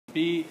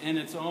be in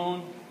its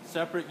own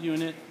separate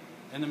unit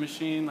in the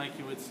machine like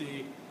you would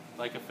see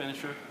like a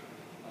finisher,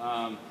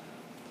 and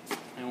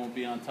will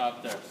be on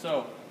top there.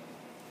 So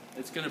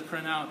it's going to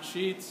print out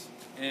sheets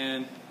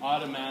and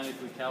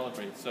automatically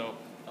calibrate, so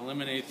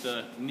eliminate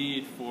the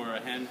need for a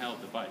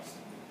handheld device.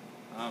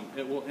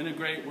 It will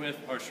integrate with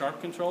our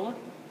Sharp controller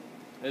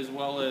as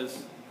well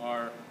as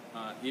our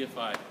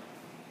EFI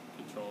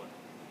controller.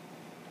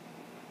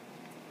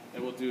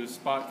 It will do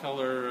spot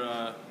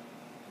color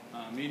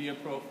media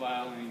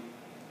profiling.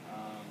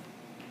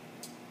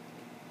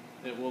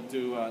 It will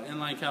do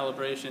inline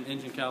calibration,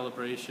 engine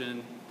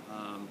calibration,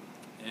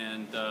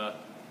 and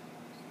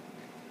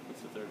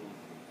what's the third one?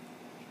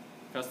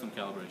 Custom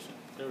calibration.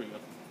 There we go.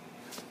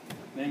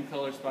 Name,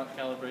 color, spot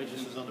calibration.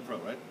 This is on the Pro,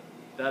 right?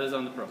 That is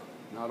on the Pro.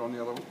 Not on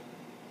the other one?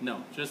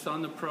 No, just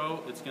on the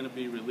Pro. It's going to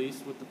be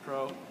released with the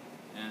Pro,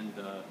 and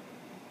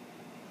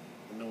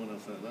no one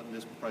else, not in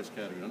this price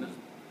category, not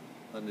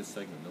in this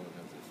segment. No one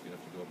has this. You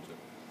have to go up to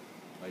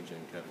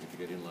iGen category to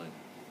get in line.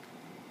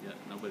 Yeah,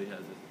 nobody has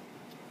it.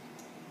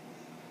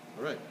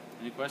 All right.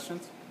 Any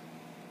questions?